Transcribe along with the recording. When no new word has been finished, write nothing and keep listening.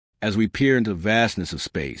as we peer into the vastness of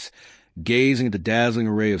space, gazing at the dazzling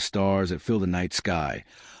array of stars that fill the night sky.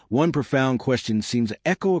 One profound question seems to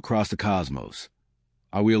echo across the cosmos.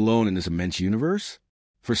 Are we alone in this immense universe?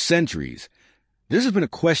 For centuries, this has been a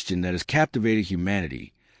question that has captivated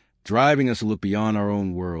humanity, driving us to look beyond our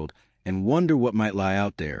own world and wonder what might lie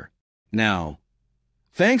out there. Now,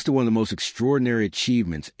 thanks to one of the most extraordinary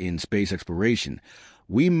achievements in space exploration,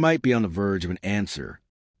 we might be on the verge of an answer.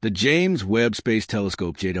 The James Webb Space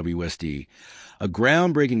Telescope, JWST, a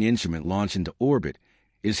groundbreaking instrument launched into orbit,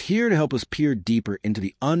 is here to help us peer deeper into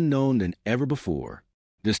the unknown than ever before.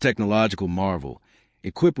 This technological marvel,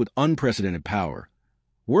 equipped with unprecedented power,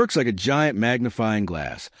 works like a giant magnifying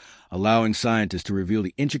glass, allowing scientists to reveal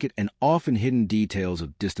the intricate and often hidden details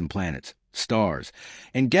of distant planets, stars,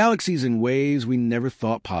 and galaxies in ways we never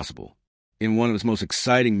thought possible. In one of its most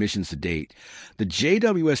exciting missions to date, the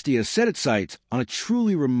JWST has set its sights on a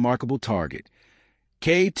truly remarkable target,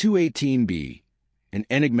 K2-12B, an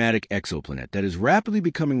enigmatic exoplanet that is rapidly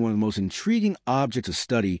becoming one of the most intriguing objects of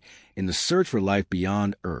study in the search for life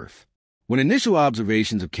beyond Earth. When initial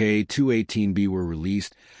observations of K2-12B were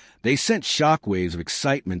released, they sent shockwaves of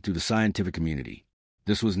excitement through the scientific community.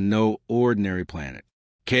 This was no ordinary planet.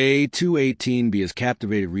 K2-12B has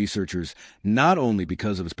captivated researchers not only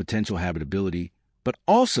because of its potential habitability, but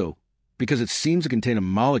also because it seems to contain a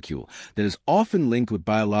molecule that is often linked with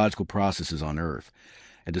biological processes on Earth,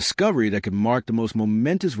 a discovery that could mark the most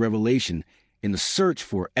momentous revelation in the search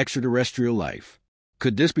for extraterrestrial life.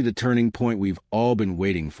 Could this be the turning point we've all been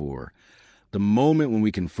waiting for? The moment when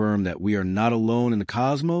we confirm that we are not alone in the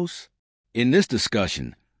cosmos? In this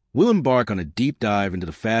discussion, we'll embark on a deep dive into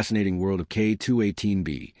the fascinating world of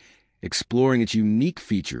K2-12B, exploring its unique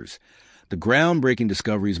features, the groundbreaking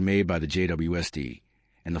discoveries made by the JWST,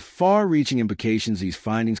 and the far-reaching implications these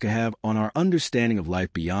findings could have on our understanding of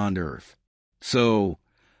life beyond Earth. So,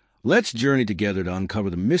 let's journey together to uncover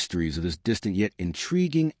the mysteries of this distant yet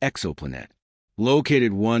intriguing exoplanet.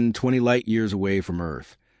 Located 120 light-years away from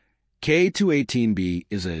Earth, K2-12B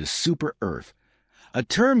is a super-Earth, a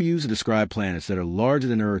term used to describe planets that are larger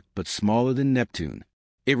than Earth but smaller than Neptune.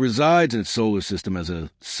 It resides in its solar system as a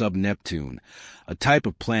sub-Neptune, a type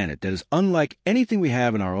of planet that is unlike anything we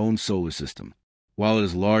have in our own solar system. While it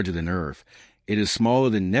is larger than Earth, it is smaller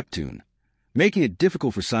than Neptune, making it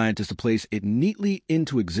difficult for scientists to place it neatly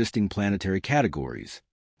into existing planetary categories.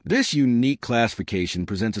 This unique classification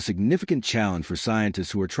presents a significant challenge for scientists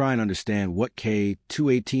who are trying to understand what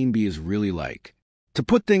K2-12B is really like. To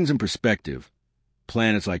put things in perspective,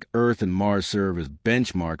 planets like Earth and Mars serve as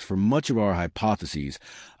benchmarks for much of our hypotheses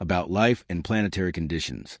about life and planetary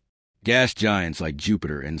conditions. Gas giants like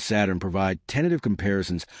Jupiter and Saturn provide tentative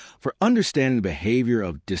comparisons for understanding the behavior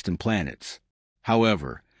of distant planets.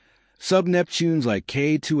 However, sub-Neptunes like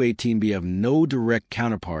K2-12B have no direct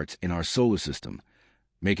counterparts in our solar system,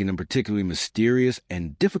 making them particularly mysterious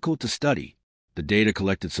and difficult to study. The data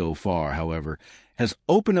collected so far, however, has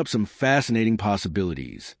opened up some fascinating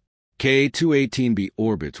possibilities. K2-12B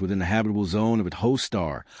orbits within the habitable zone of its host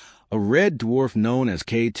star, a red dwarf known as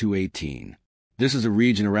K2-18. This is a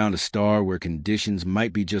region around a star where conditions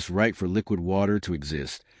might be just right for liquid water to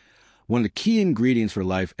exist, one of the key ingredients for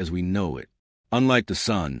life as we know it. Unlike the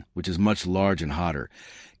Sun, which is much larger and hotter,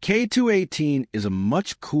 K2-18 is a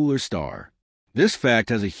much cooler star. This fact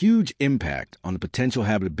has a huge impact on the potential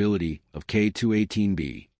habitability of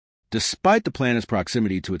K2-18B. Despite the planet's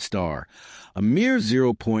proximity to its star, a mere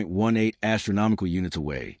 0.18 astronomical units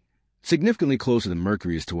away, significantly closer than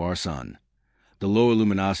Mercury is to our Sun, the lower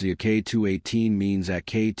luminosity of K2-18 means that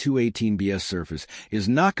K2-18B's surface is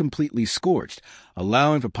not completely scorched,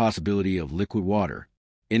 allowing for possibility of liquid water.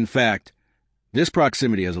 In fact, this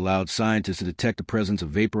proximity has allowed scientists to detect the presence of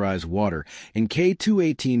vaporized water in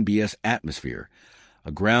K2-18B's atmosphere,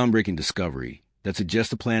 a groundbreaking discovery that suggests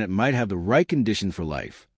the planet might have the right conditions for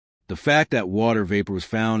life. The fact that water vapor was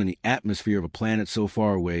found in the atmosphere of a planet so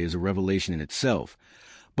far away is a revelation in itself,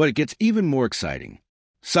 but it gets even more exciting.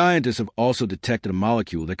 Scientists have also detected a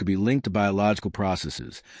molecule that could be linked to biological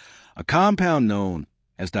processes, a compound known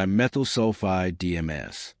as dimethyl sulfide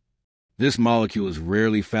DMS. This molecule is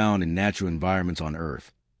rarely found in natural environments on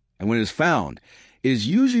Earth, and when it is found, it is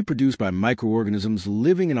usually produced by microorganisms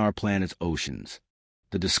living in our planet's oceans.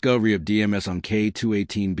 The discovery of DMS on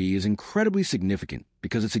K2-18B is incredibly significant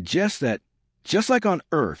because it suggests that, just like on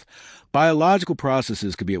Earth, biological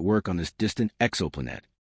processes could be at work on this distant exoplanet.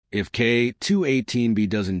 If K2-18B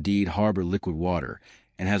does indeed harbor liquid water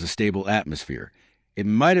and has a stable atmosphere, it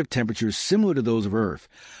might have temperatures similar to those of Earth,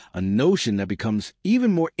 a notion that becomes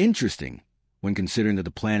even more interesting when considering that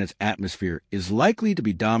the planet's atmosphere is likely to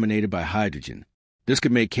be dominated by hydrogen. This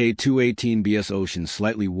could make K2-18b's oceans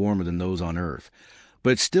slightly warmer than those on Earth,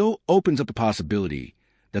 but it still opens up the possibility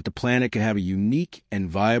that the planet could have a unique and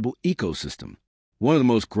viable ecosystem. One of the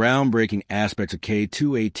most groundbreaking aspects of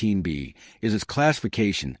K2-18b is its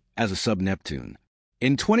classification as a sub-Neptune.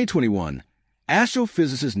 In 2021,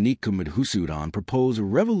 astrophysicist Nico Madhusudan proposed a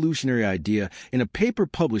revolutionary idea in a paper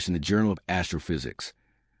published in the Journal of Astrophysics: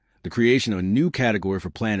 the creation of a new category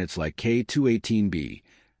for planets like K2-18b.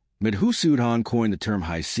 Madhusudan coined the term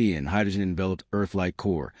Hycean, hydrogen-enveloped Earth-like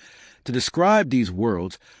core, to describe these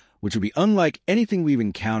worlds, which would be unlike anything we've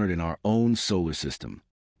encountered in our own solar system.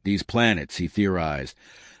 These planets, he theorized,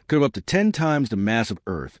 could have up to 10 times the mass of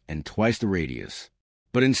Earth and twice the radius.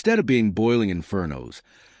 But instead of being boiling infernos,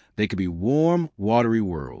 they could be warm, watery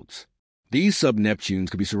worlds. These sub-Neptunes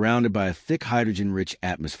could be surrounded by a thick hydrogen-rich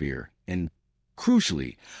atmosphere and,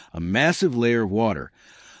 crucially, a massive layer of water,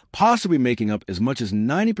 possibly making up as much as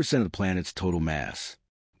 90% of the planet's total mass.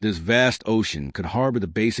 This vast ocean could harbor the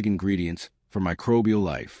basic ingredients for microbial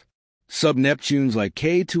life. Sub-Neptunes like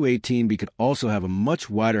K2-18b could also have a much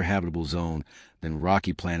wider habitable zone than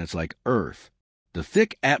rocky planets like Earth. The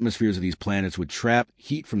thick atmospheres of these planets would trap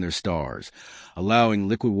heat from their stars, allowing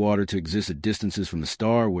liquid water to exist at distances from the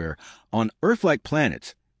star where, on Earth-like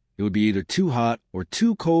planets, it would be either too hot or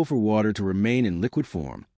too cold for water to remain in liquid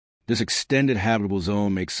form. This extended habitable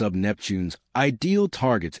zone makes sub-Neptunes ideal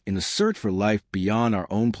targets in the search for life beyond our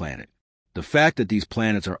own planet. The fact that these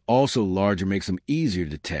planets are also larger makes them easier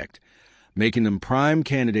to detect, making them prime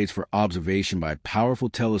candidates for observation by powerful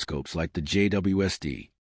telescopes like the JWST.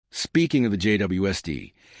 Speaking of the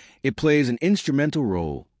JWST, it plays an instrumental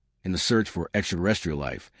role in the search for extraterrestrial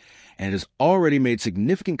life, and it has already made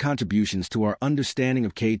significant contributions to our understanding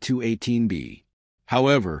of K2-18b.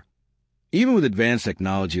 However, even with advanced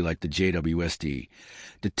technology like the JWST,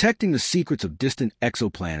 detecting the secrets of distant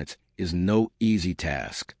exoplanets is no easy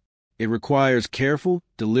task. It requires careful,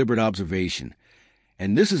 deliberate observation,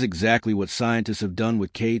 and this is exactly what scientists have done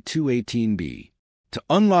with K2-18b. To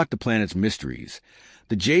unlock the planet's mysteries,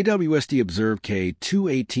 the JWST observed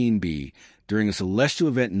K2-18b during a celestial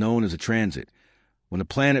event known as a transit, when the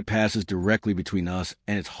planet passes directly between us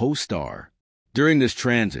and its host star. During this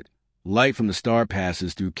transit, light from the star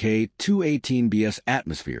passes through K2-18b's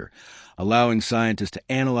atmosphere, allowing scientists to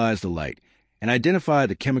analyze the light and identify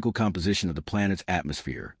the chemical composition of the planet's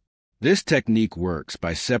atmosphere. This technique works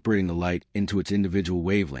by separating the light into its individual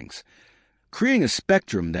wavelengths, creating a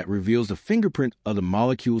spectrum that reveals the fingerprint of the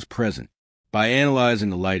molecules present. By analyzing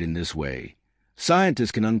the light in this way,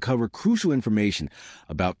 scientists can uncover crucial information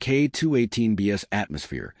about K2-18b's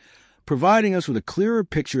atmosphere, providing us with a clearer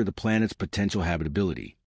picture of the planet's potential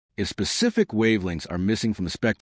habitability. If specific wavelengths are missing from the spectrum,